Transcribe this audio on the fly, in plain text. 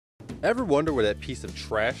Ever wonder where that piece of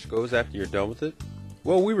trash goes after you're done with it?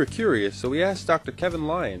 Well, we were curious, so we asked Dr. Kevin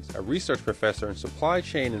Lyons, a research professor in supply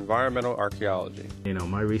chain environmental archaeology.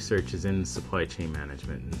 My research is in supply chain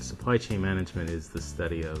management, and supply chain management is the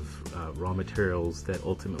study of raw materials that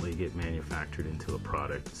ultimately get manufactured into a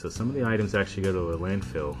product. So some of the items actually go to a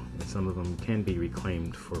landfill, and some of them can be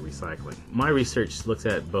reclaimed for recycling. My research looks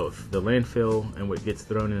at both. The landfill and what gets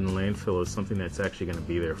thrown in the landfill is something that's actually going to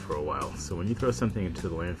be there for a while. So when you throw something into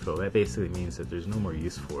the landfill, that basically means that there's no more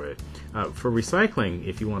use for it. For recycling,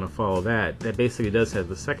 if you want to follow that basically does have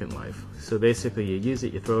the second life. So basically you use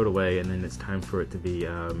it, you throw it away, and then it's time for it to be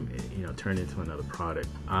turned into another product.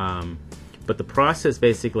 But the process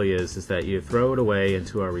basically is that you throw it away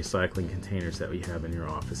into our recycling containers that we have in your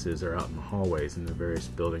offices or out in the hallways in the various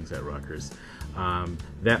buildings at Rutgers.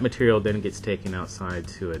 That material then gets taken outside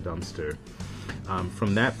to a dumpster.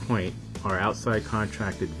 From that point, our outside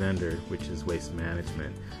contracted vendor, which is Waste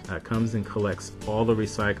Management, comes and collects all the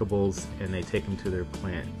recyclables, and they take them to their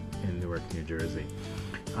plant in Newark, New Jersey.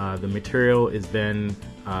 The material is then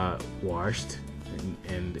washed,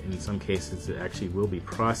 and in some cases it actually will be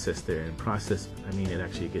processed there. And processed, I mean it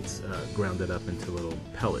actually gets grounded up into little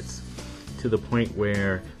pellets, to the point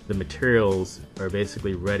where the materials are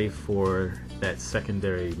basically ready for that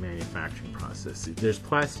secondary manufacturing process. There's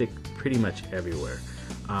plastic pretty much everywhere.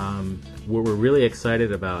 What we're really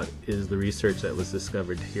excited about is the research that was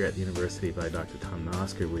discovered here at the university by Dr. Tom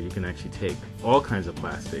Nosker, where you can actually take all kinds of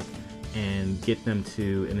plastic and get them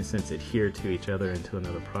to, in a sense, adhere to each other into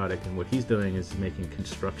another product. And what he's doing is making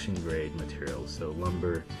construction grade materials, so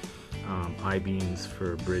lumber, I-beams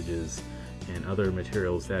for bridges, and other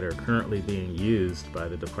materials that are currently being used by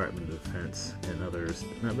the Department of Defense and others.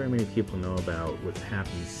 Not very many people know about what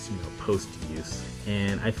happens, post-use.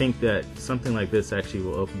 And I think that something like this actually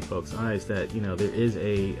will open folks' eyes that, there is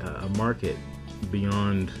a market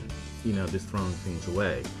beyond, just throwing things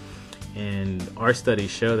away. And our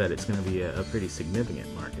studies show that it's going to be a pretty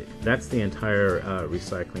significant market. That's the entire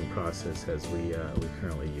recycling process as we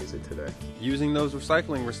currently use it today. Using those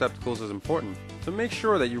recycling receptacles is important, so make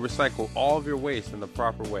sure that you recycle all of your waste in the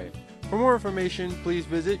proper way. For more information, please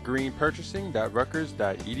visit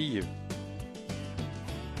greenpurchasing.rutgers.edu.